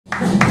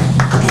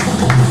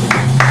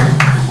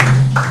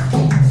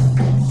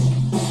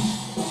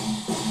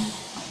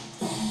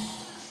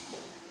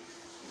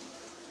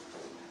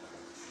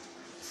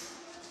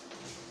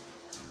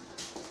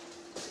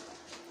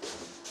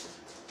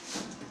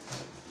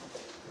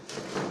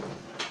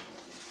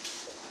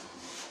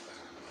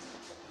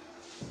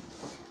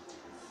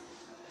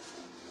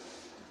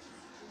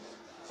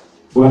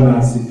Bwana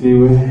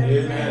asifiwe.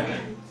 Amen.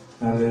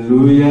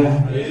 Haleluya.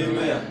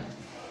 Amen.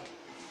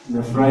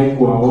 Nafurahi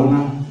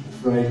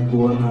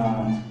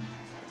kuona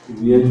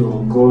bibi yetu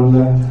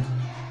Ugonda.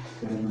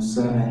 Karibu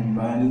sana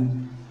nyumbani.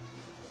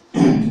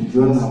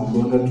 Tulijuana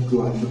Ugonda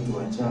tukiwa watoto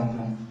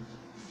wachanga.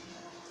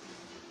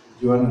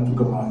 Tulijuana tu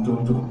kama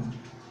watoto.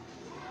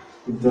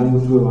 Tangu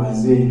tuwe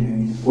wazee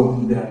ilikuwa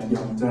muda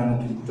hatujakutana.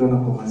 Tulikutana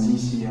kwa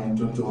mazishi ya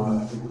mtoto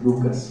wa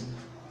Lucas.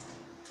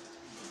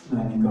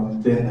 Na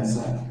nikampenda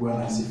sana.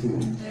 Bwana asifiwe.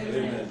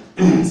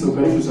 Amen. So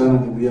karibu sana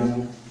ndugu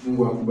yangu.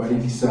 Mungu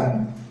akubariki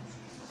sana.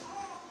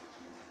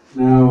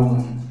 Now,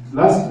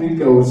 last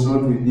week I was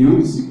not with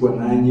you. Sikuwa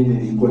nanyi,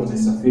 nilikuwa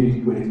nimesafiri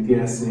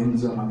kuelekea sehemu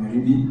za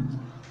magharibi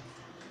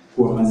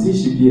kwa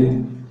mazishi pia.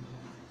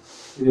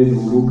 Ile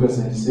ni Lucas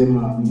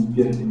alisema mimi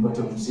pia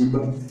nilipata msiba,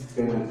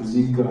 kaenda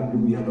kuzika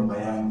ndugu ya baba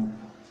yangu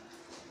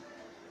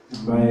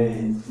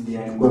ambaye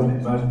ndiye alikuwa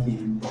amebaki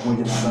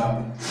pamoja na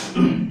baba.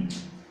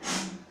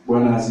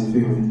 Bwana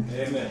asifiwe. Amen.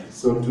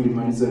 So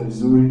tulimaliza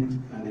vizuri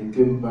and I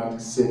came back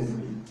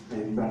safely.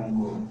 I thank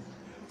God.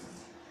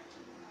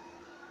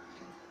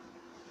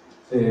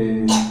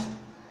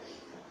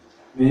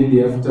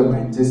 Maybe after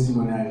my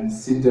testimony I'll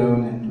sit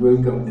down and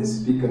welcome the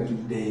speaker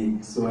today.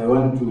 So I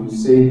want to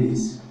say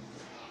this.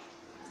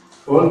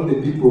 All the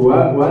people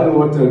wale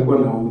wote walikuwa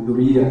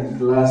wanahudhuria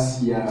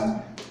class ya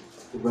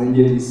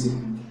evangelism.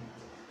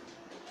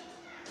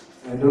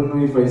 I don't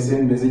know if I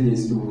send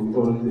messages to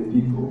all the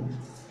people.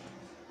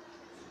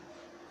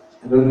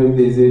 I don't know if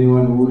there's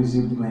anyone who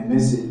received my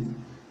message.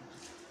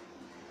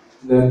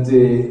 That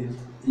the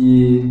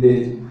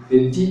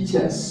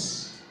teachers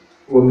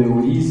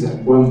wameuliza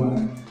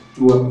kwamba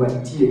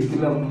tuwapatie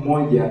kila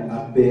mmoja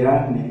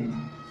apeane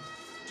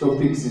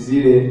topics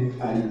zile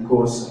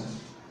alikosa,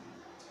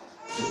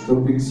 the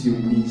topics you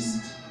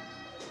missed,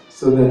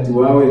 so that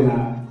wawe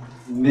na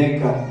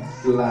make-up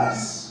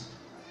class,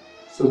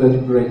 so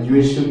that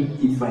graduation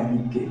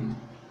ifanyike,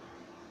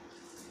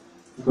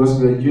 because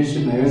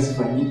graduation haiwezi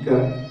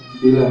fanyika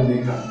bila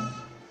make-up.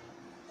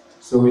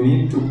 So we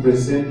need to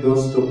present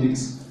those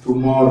topics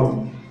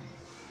tomorrow.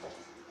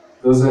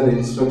 Those are the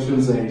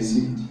instructions I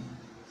received.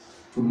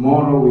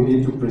 Tomorrow we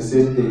need to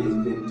present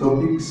the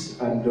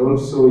topics, and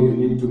also you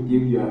need to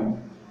give your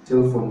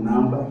telephone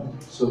number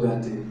so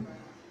that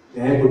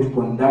they're able to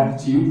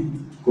contact you.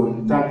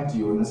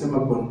 Nasema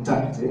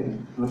contact,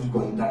 not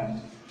contact.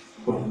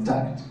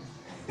 Contact.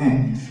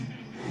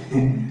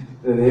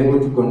 They're able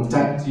to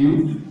contact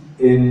you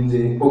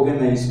and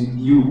organize with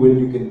you when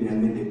you can be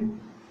available,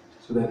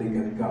 so that they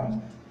can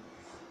come.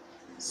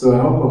 So I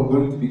hope I'm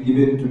going to be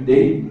given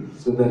today,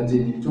 so that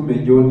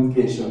nitume John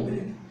kesho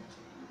mbele.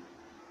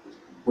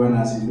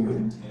 Bwana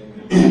asifiwe.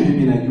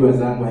 Mimi najua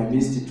zangu, I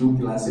missed 2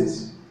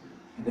 classes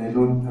and I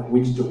know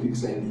which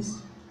topics I missed.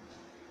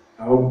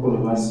 I hope all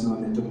of us know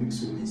the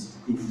topics we missed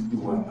if you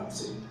were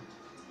absent.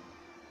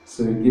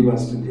 So you give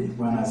us today.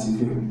 Bwana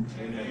asifiwe. Amen.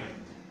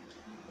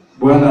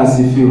 Bwana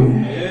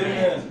asifiwe.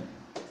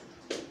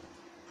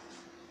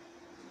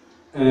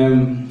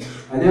 Amen.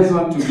 I just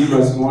want to give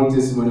a small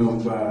testimony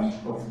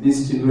of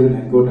these children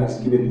that God has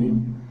given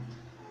me,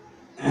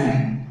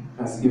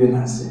 has given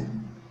us.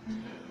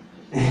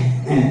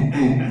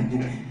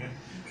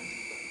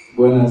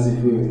 Bwana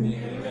asifiwe.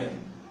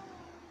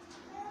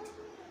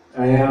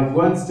 I have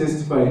once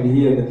testified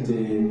here that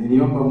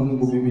niliomba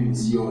Mungu mimi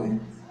nisioe.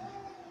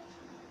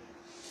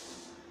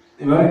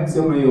 Nimewahi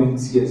kusema hiyo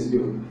msikia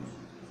sio?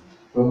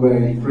 Kwamba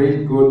I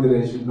prayed God that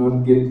I should not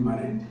get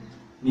married.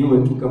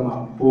 Niwe tu kama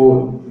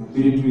Paul,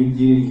 nipili tu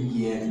injili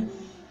ikienda.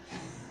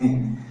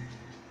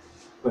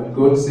 But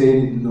God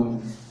said no.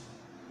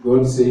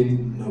 God said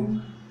no.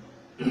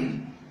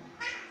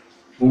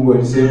 Mungu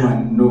alisema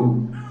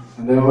no.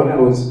 And then when I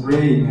was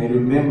praying, I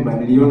remember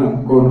niliona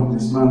mkono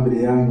umesimama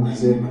mbele yangu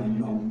nasema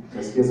no.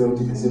 Kasikia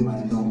sauti imesema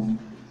no.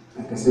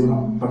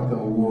 Akasema mpaka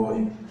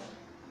uoe.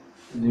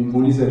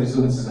 Nilimuuliza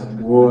reasons za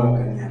kuoa,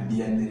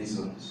 akaniambia the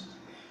reasons.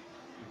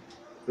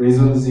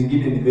 Reasons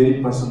zingine ni very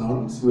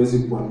personal, siwezi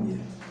kuambia.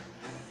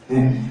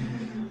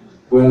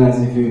 Bwana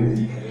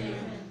asifiwe.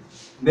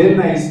 Then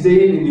I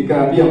stayed,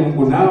 nikaambia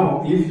Mungu,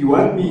 now if you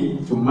want me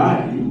to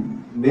marry,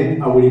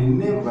 then I will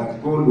never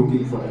go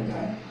looking for a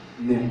guy.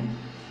 Never.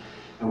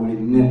 I will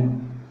never.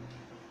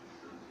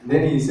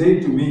 Then he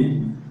said to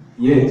me,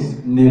 yes,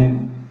 never.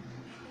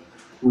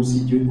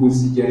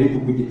 Usijaribu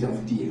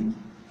kujitafutia.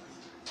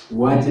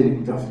 Uache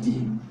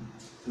nikutafutie.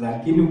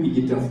 Lakini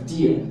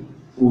ukijitafutia,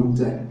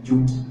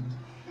 utajuta.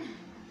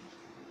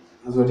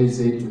 That's what he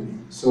said to me.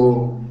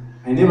 So,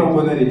 I never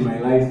bothered in my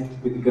life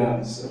with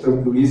girls. Hata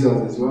ukiuliza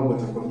wazazi wangu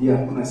watakwambia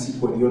hakuna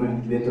siku waliona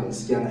nikileta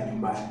msichana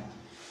nyumbani.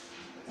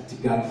 Ati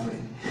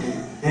girlfriend.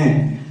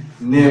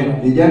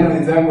 Never. Vijana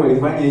wenzangu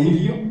walifanya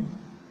hivyo.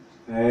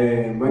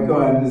 Mpaka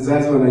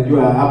wazazi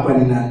wanajua hapa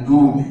nina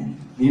ndume.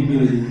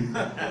 Mimi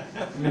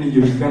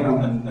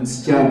nilijulikana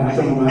msichana.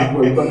 Hata mama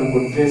yangu alikuwa na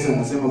confess,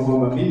 anasema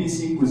kwamba mimi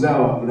si kuzaa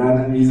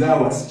wavulana, nilizaa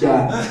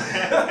wasichana.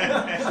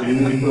 Mimi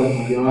nilikuwa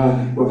mmoja wao,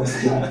 nilikuwa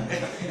msichana.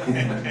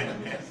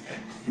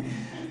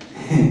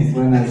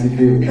 Bwana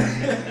asifiwe.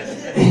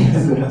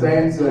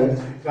 Sometimes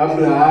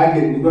kabla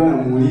age nilikuwa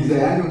namuuliza,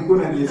 yaani ulikuwa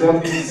unanihesabu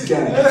mimi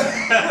sichana.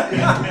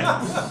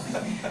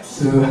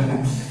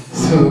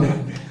 So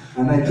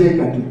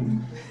anacheka tu.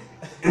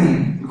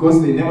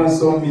 Because they never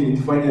saw me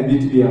nikifanya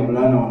vitu vya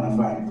wavulana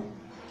wanafanya.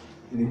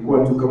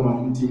 Nilikuwa tu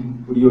kama mti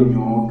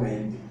ulionyooka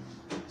hivi,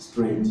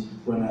 straight,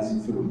 Bwana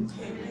asifiwe.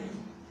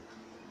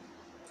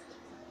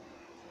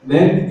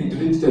 Then it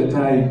reached a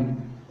time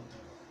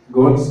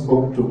God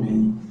spoke to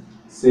me,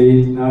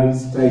 said, now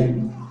it's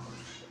time.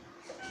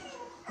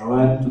 I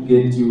want to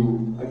get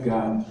you a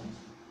girl.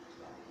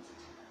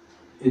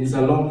 It's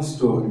a long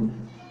story.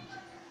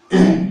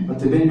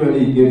 But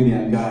eventually he gave me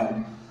a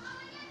girl,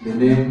 the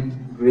name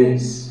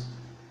Grace.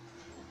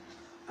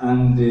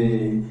 And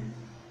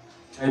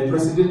I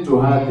proceeded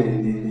to her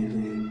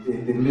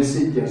the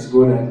message as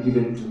God had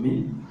given to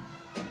me.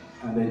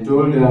 And I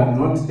told her, I'm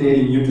not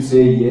telling you to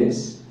say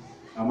yes.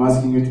 I'm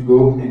asking you to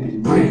go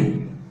and pray.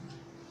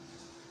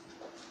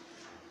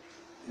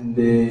 And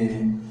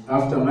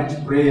after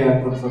much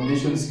prayer,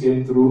 confirmations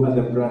came through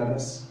other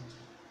brothers.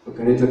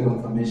 Okaleta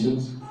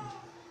confirmations.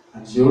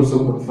 And she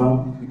also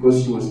confirmed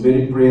because she was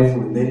very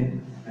prayerful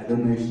then. I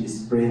don't know if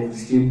she's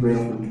still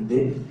prayerful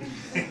today.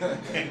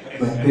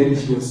 But then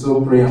she was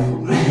so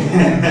prayerful.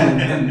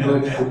 And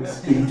God could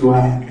speak to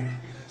her.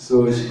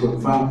 So she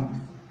confirmed.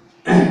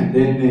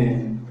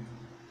 Then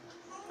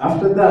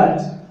after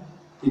that,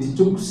 it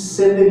took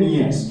 7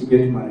 years to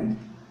get married.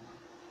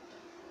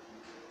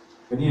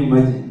 Can you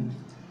imagine?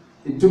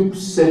 It took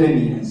 7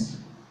 years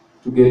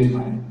to get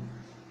married.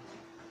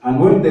 And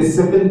when the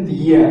 7th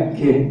year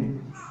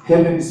came,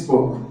 heaven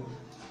spoke.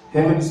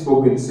 Heaven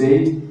spoke and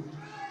said,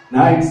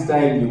 now it's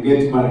time you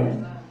get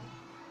married.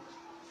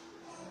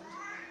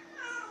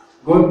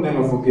 God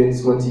never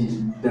forgets what he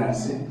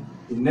does.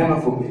 He never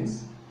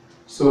forgets.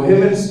 So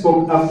heaven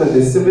spoke after the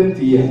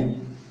 7th year.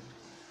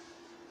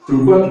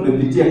 Tulikuwa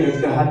tumepitia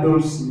katika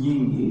hurdles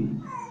nyingi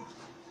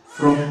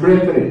from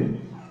brethren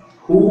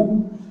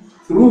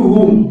through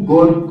whom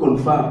God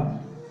confirmed.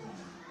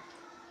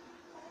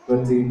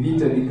 But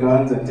vita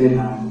vikaanza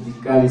tena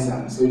vikali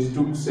sana. So it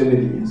took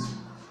 7 years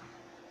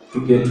to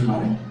get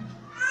married.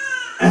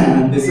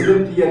 And the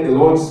 7th year the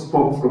Lord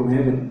spoke from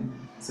heaven.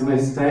 So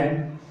it's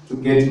time to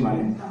get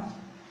married now.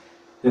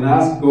 Then I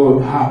asked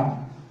God,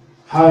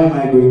 how am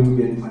I going to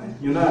get married?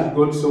 You know, I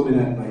got so many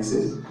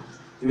advices.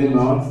 Even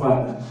my own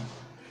father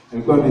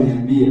alikuwa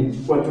ameniambia,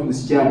 chukua tu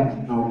msichana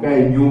na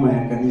ukae nyuma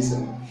ya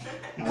kanisa.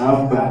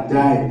 Alafu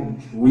baadaye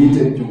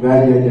uite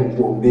mchungaji aje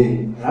kuombea.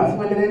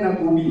 Alafu endelee na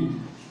kuhubiri.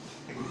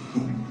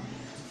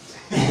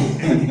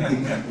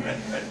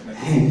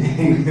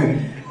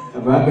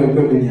 Baba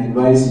alikuwa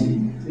ameniadvise,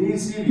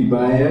 si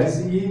vibaya,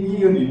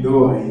 hiyo ni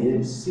ndoa,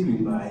 si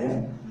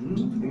vibaya.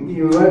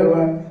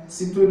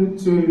 Si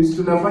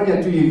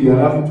tunafanya tu hivi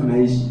alafu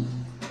tunaishi.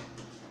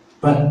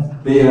 But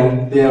they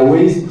are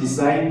ways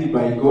designed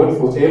by God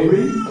for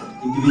every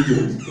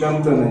individual. Kila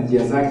mtu ana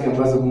njia zake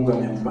ambazo Mungu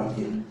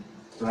amempangia.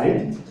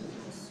 Right?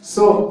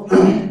 So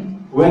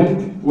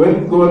when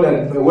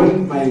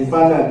my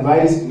father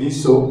advised me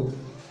so,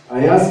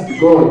 I asked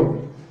God,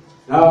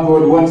 now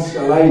God, what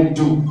shall I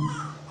do?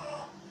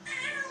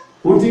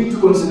 Putting to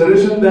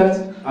consideration that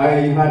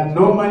I had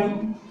no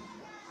money,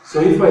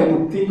 so if I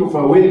could think of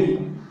a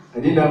wedding, I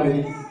didn't have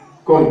any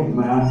coin in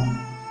my hand.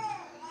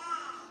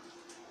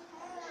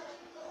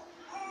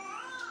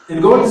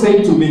 And God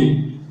said to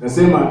me,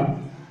 nasema,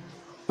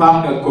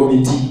 panga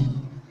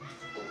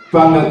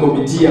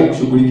komiti ya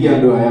kushughulikia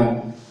ndoa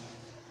yako.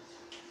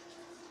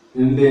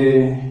 And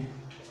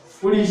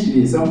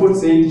foolishly, someone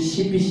said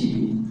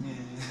sheepishly,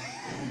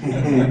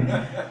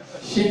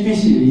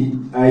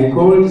 I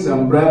called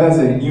some brothers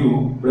I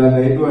knew.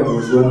 Brother Edward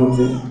was one of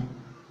them.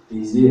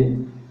 He's here.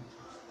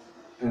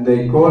 And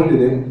I called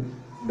them,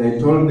 and I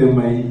told them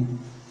my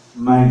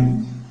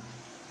mind.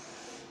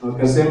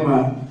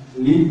 Wakasema,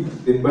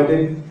 leave the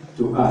burden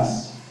to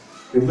us.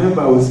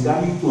 Remember, I was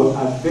coming to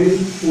a very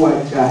poor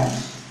church.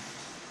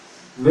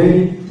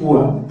 Very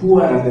poor.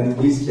 Poorer than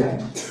this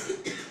church.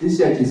 This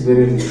church is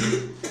very rich.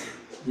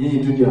 Nyinyi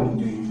tu ndio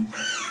hamjui.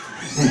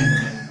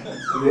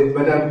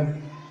 But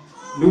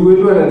ndugu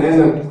Edward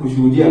anaweza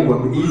kushuhudia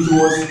kwamba it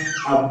was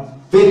a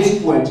very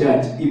poor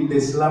church in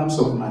the slums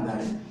of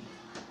Mathare.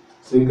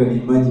 So you can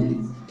imagine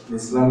the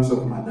slums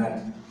of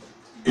Mathare.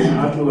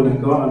 Watu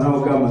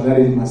wanaokaa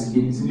Mathare ni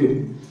maskini, si ndio?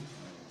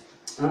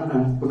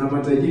 Kuna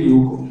matajiri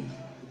huko,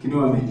 lakini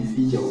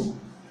wamejificha huko.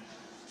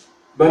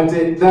 But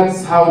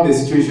that's how the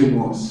situation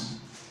was.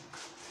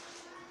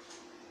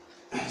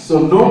 So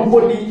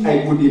nobody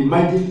I could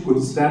imagine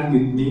could stand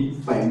with me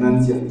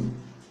financially.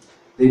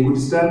 They could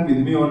stand with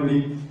me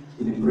only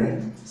in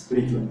prayer,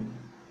 spiritually.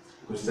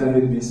 They could stand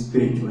with me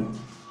spiritually,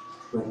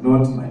 but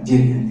not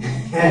materially.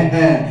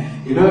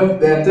 You know,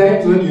 there are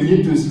times when you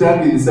need to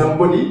stand with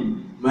somebody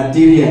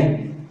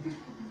materially.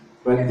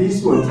 But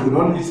this one could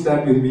only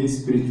stand with me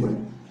spiritually.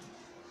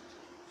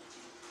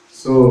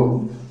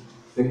 So,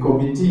 the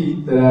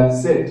committee that I had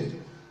set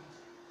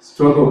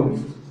struggled.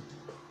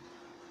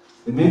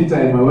 In the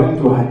meantime, I went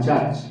to her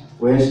church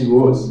where she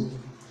was.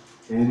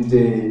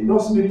 And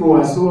those people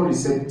were so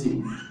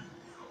receptive.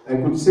 I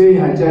could say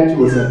her church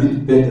was a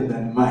bit better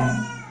than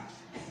mine.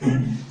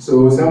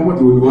 So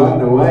somebody would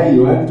wonder why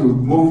you want to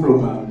move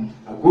from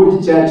a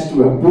good church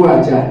to a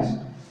poor church.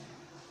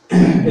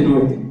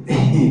 Anyway,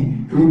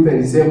 Ruth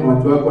alisema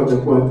watu wako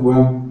watakuwa watu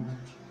wangu.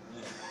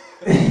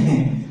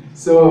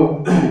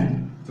 So,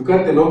 to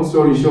cut the long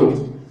story short,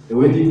 the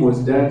wedding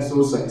was done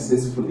so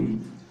successfully,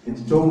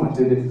 and Tom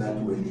attended that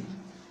wedding.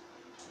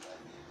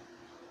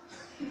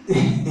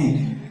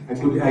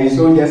 I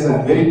saw just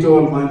a very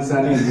tall man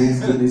standing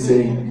next to me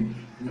saying,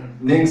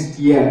 "Next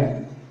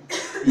year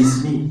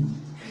is me."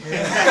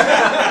 And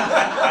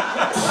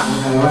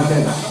I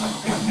wondered,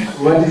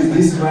 what is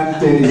this man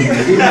telling me?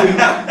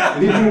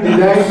 Little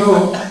did I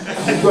know,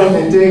 because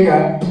I take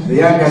the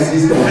younger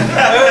sister.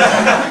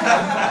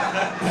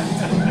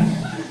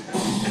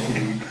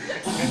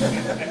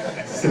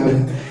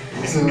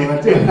 So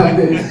what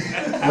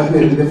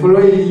happened? The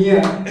following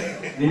year,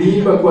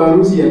 niliimba kwa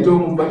harusi ya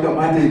Tom mpaka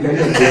mate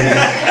ikaisha.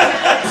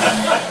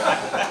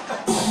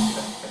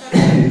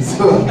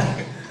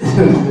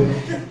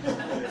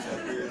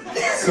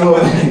 So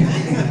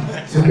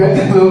cut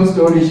the long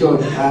story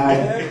short,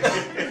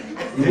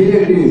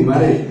 immediately we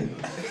married.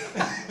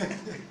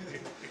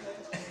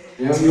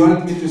 You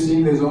want me to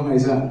sing the song I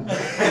sang?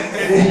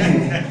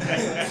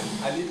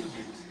 A little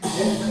bit.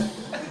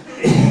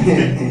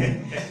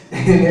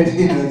 Let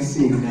me not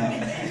sing now.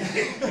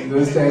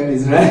 Those time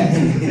is right.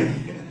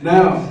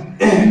 Now,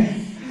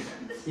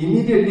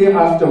 immediately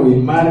after we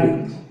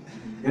married,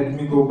 let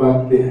me go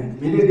back there.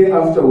 Immediately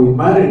after we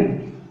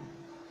married,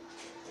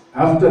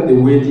 after the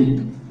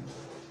wedding,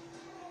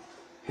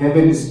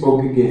 heaven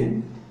spoke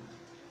again.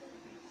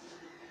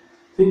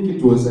 I think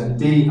it was a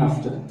day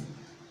after.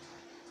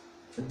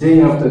 A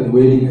day after the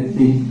wedding, I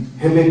think,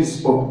 heaven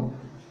spoke.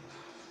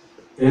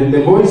 And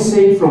the voice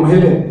said from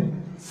heaven,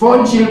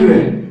 4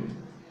 children.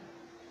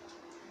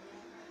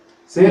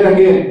 Say it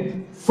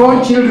again.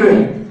 4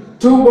 children,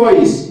 2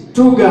 boys,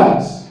 2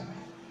 girls.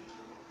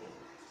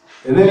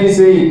 And then he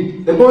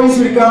said, the boys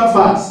will come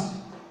first.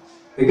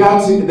 The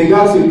girls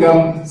will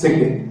come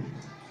second.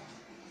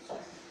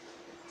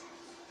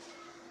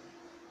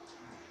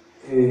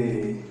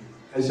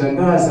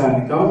 Ashangaa sana,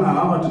 nikaona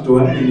hawa watoto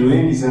wanne ni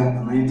wengi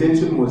sana. My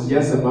intention was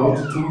just about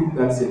 2,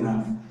 that's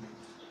enough.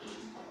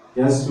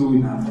 Just 2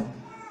 enough.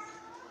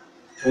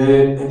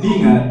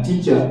 Being a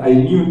teacher, I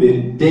knew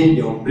the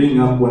danger of bringing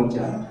up one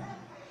child.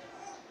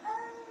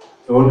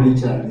 The only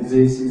child.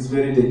 It's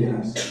very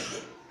dangerous.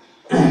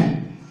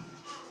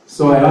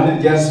 So I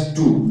wanted just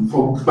 2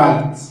 for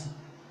balance.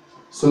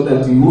 So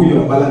that you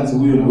are balanced,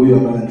 you are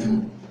balanced.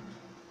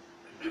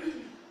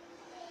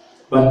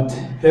 But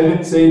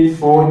heaven said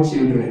 4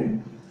 children.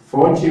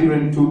 4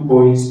 children, 2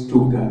 boys,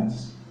 2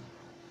 girls.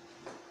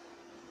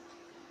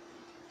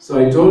 So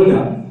I told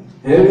her,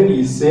 heaven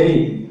is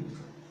saying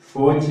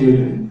 4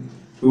 children,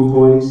 2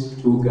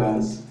 boys, 2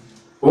 girls.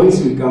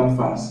 Boys will come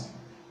first.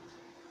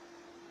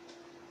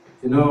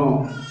 You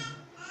know,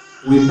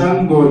 we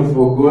thank God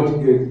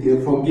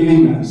for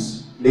giving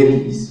us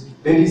ladies.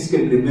 Ladies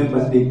can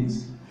remember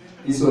things.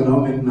 This one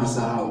not make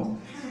nasahau.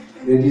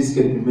 Ladies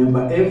can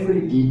remember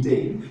every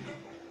detail.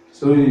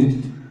 So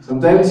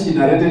sometimes she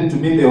narrated to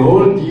me the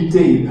whole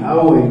detail,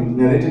 how I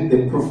narrated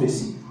the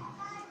prophecy.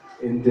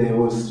 And I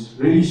was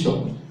really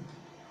shocked.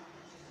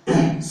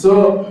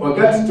 So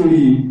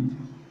wakati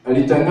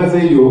alitangaza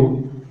hiyo,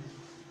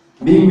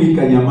 mbingu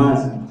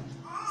ikanyamaza.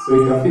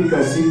 So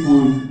ikafika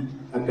siku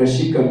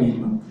akashika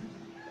mimba.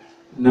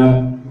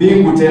 Na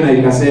mbingu tena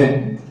ikasema,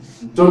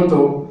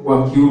 mtoto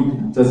wa kiume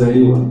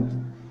atazaliwa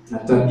na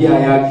tabia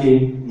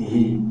yake ni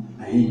hii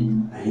na hii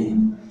na hii.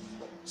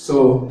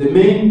 So the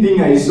main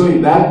thing I saw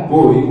in that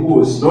boy who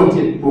was not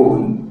yet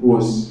born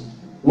was,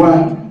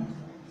 1,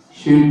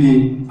 he'll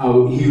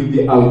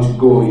be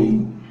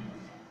outgoing.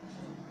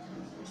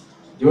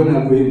 Do you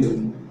know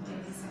him?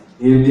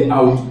 He'll be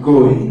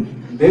outgoing.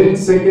 Then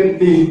second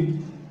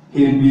thing,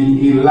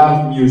 he'll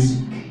love music.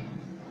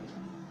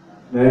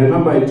 And I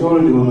remember I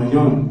told Mama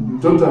Nyon,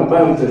 mtoto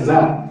ambaye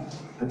utazaa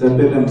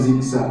atapenda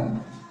muziki sana.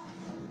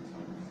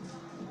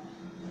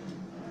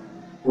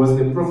 Was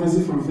the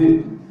prophecy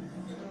fulfilled?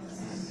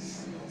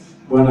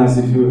 Bwana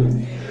asifiwe.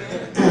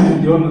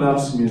 John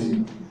loves music.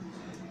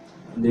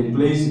 And he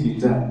plays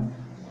guitar.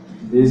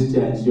 In this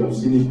church, you have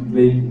seen him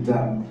play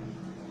guitar.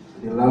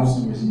 He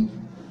loves music.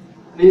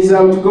 He's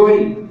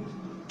outgoing.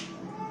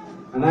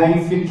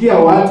 Anaifikia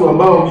watu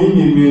ambao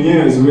mimi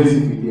mwenyewe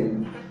siwezi fikia.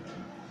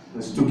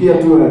 Nasitukia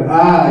tu,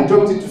 I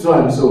talked to so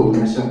and so,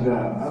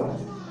 unashangaa.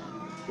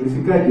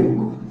 Ulifikaje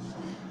huko?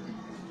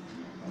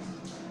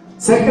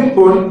 Second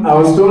born, I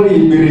was told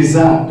he'll be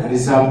reserved. I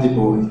reserved the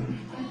boy.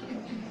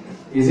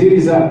 Is he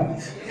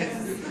reserved?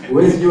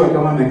 Huwezi jua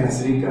kama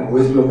amekasirika,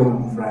 huwezi jua kama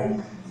mfurahi.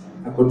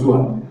 Ako tu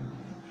hapo.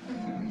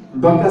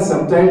 Mpaka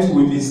sometimes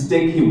we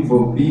mistake him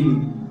for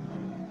being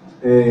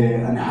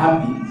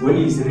unhappy when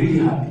he is really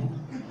happy.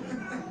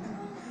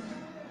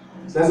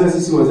 Sasa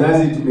sisi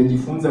wazazi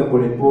tumejifunza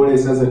polepole,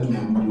 sasa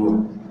tunamjua.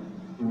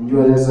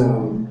 Tunamjua sasa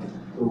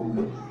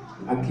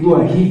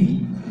akiwa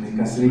hivi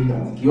amekasirika,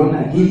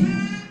 akiona hivi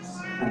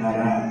ana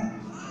raha.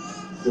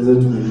 Sasa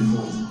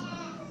tumejifunza.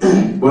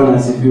 Bwana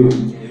asifiwe.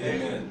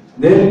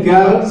 Then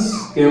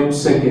girls came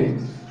second.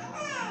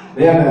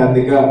 There are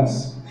the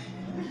girls.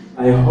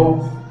 I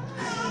hope.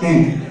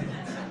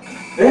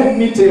 Let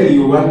me tell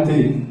you one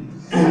thing.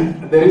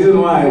 The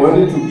reason why I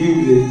wanted to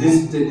give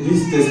this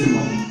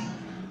testimony.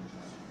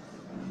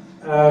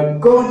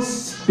 God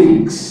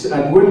speaks,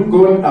 and when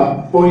God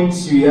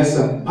appoints you, he has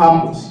a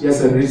purpose, he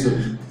has a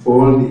reason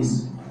for all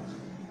this.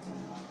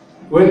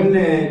 When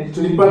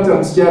tulipata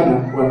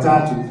msichana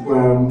watatu,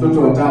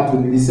 mtoto watatu,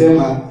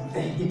 nilisema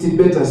it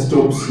better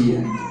stops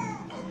here.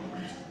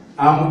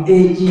 I'm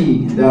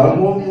aging,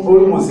 I'm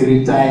almost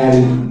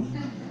retiring.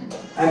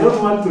 I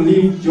don't want to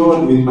leave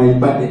John with my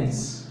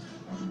burdens.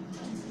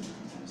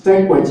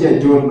 Sitaki kuachia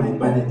John my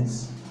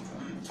burdens.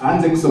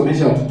 Aanze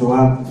kusomesha watoto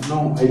wangu.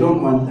 No, I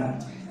don't want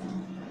that.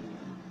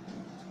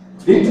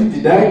 Little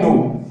did I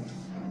know,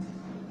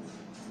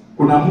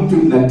 kuna mtu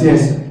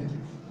ninatesa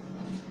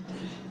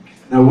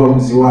na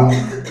uamuzi wangu.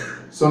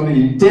 So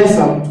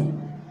nilitesa mtu.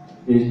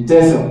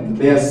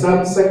 There are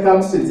some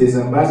circumstances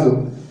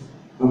ambazo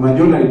Mama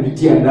John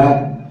alipitia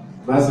ndani,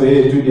 ambazo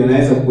yeye tu ndiye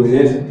anaweza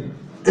kueleza.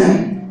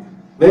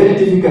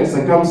 Very difficult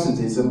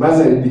circumstances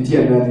ambazo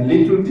alipitia ndani.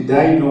 Little did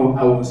I know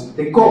I was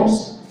the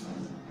cause,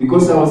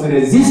 because I was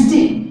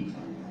resisting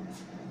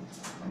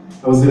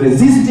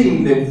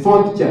the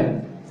fourth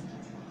child.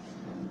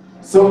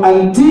 So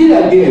until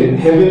again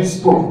heaven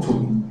spoke to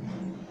me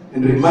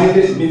and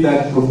reminded me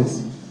that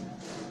prophecy,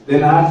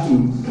 then I had to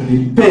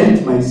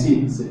repent my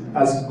sins and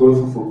ask God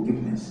for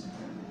forgiveness.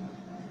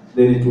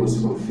 Then it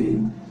was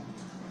fulfilled.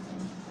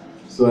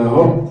 So I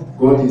hope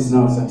God is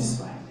now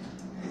satisfied.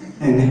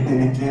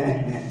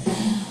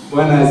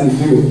 Bwana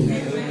asifiwe.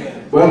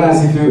 Bwana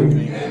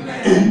asifiwe.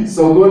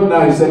 So God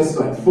now is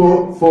satisfied.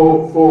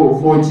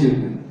 Four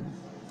children.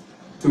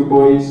 2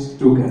 boys,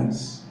 2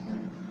 girls.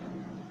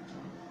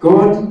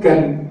 God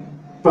can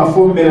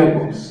perform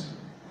miracles.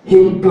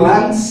 He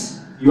plans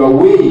your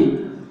way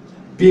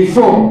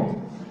before.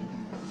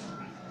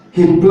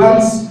 He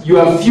plans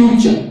your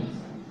future.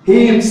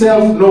 He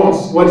himself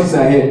knows what is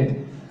ahead,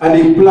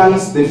 and he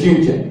plans the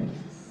future.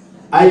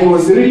 I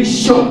was really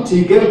shocked.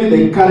 He gave me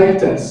the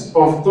characters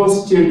of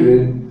those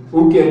children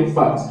who came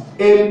first.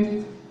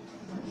 And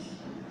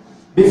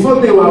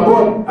before they were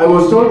born, I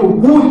was told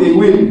who they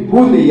will,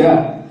 who they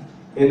are.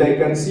 And I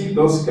can see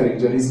those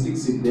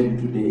characteristics in them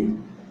today.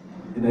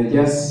 And I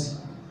just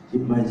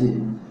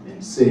imagine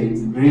and say,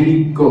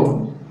 really,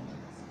 God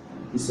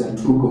is a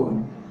true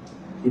God.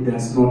 He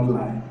does not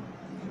lie.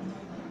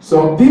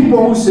 So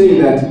people who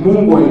say that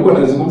Mungu alikuwa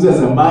anazungumza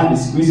zamani,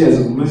 siku hizi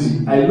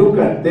hazungumzi, I look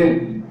at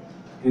them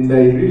and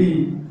I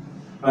really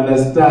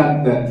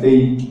understand that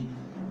they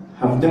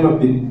have never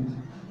been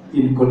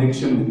in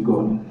connection with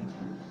God.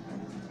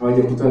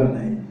 Hawajakutana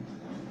naye.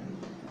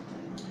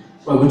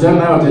 Wakutana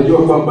naye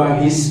watajua kwamba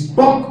he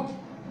spoke,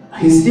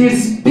 he still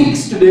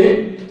speaks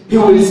today, he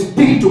will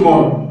speak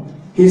tomorrow.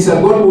 He's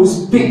a God who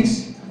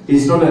speaks.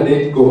 He's not a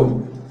dead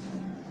God.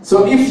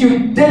 So if you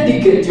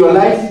dedicate your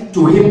life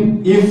to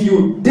him,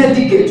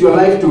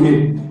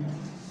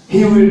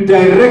 he will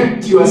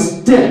direct your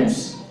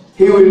steps.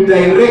 He will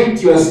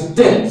direct your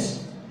steps.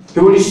 He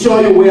will show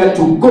you where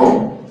to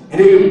go.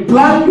 And he will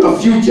plan your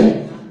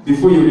future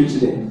before you reach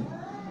there.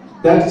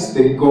 That is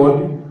the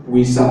God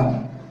we serve.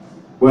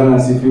 Bwana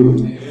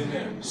asifiwe.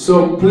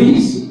 So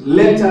please,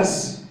 let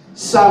us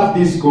serve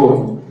this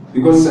God,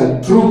 because it's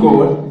a true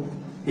God.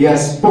 He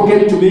has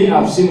spoken to me.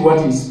 I've seen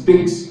what he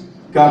speaks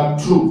come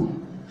true.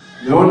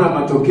 Naona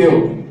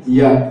matokeo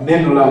ya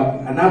neno lake.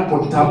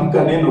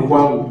 Anapotamka neno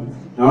kwangu,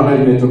 naona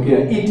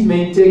limetokea. It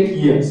may take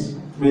years.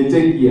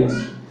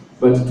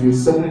 But it will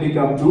certainly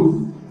come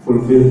to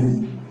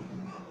fulfillment.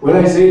 When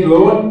I said,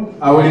 Lord,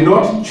 I will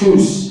not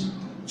choose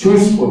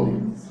for me.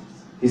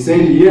 He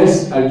said,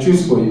 yes, I'll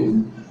choose for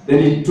you. Then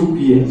it took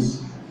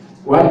years.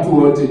 Watu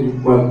wote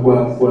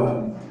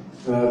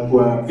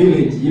kwa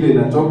village ile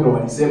natoka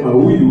walisema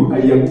huyu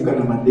alianguka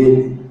na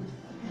madeni.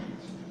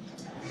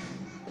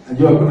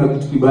 Najua hakuna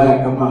kitu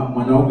kibaya kama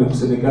mwanaume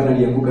kusemekana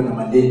alianguka na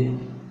madeni.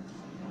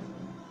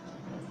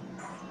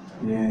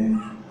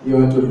 Hiyo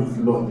watu wana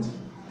float.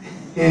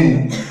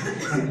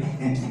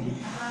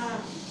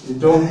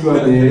 Ndio mtu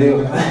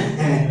anaelewa.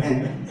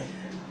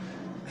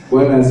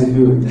 Bwana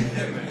asifiwe.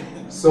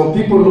 So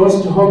people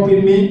lost hope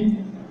in me.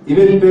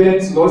 Even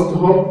parents lost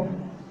hope.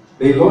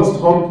 They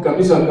lost hope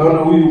kabisa, wakaona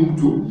huyu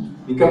mtu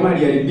ni kama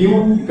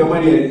aliharibiwa, ni kama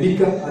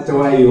aliharibika, hata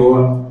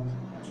waioa.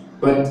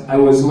 But I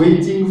was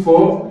waiting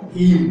for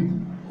him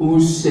who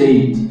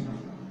said,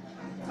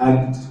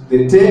 and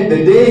the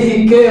day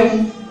he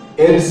came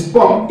and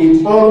spoke,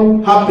 it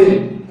all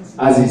happened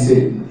as he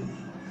said.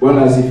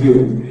 Bwana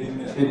asifiwe.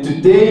 And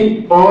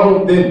today all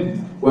of them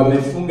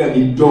wamefunga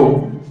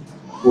midomo,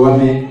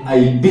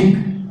 wameaibika.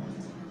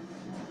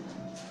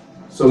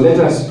 So let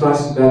us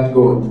trust that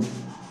God,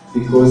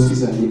 because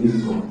he's a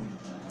living God.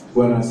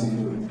 Bwana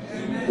asifiwe.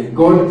 The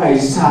God I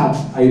serve,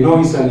 I know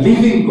he's a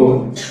living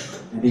God,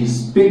 and he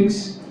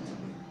speaks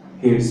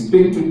He'll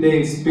speak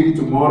today, speak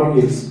tomorrow,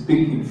 he'll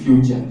speak in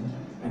future.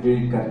 And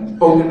then you can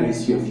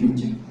organize your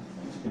future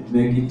and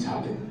make it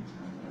happen.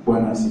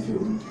 Bwana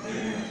asifiwe.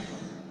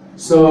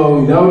 So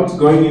without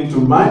going into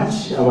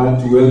much, I want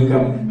to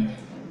welcome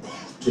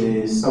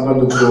the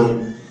servant of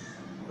God,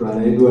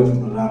 Brother Edward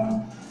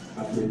Mulama,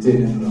 atuletee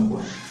neno la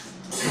Bwana.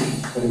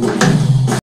 Karibu.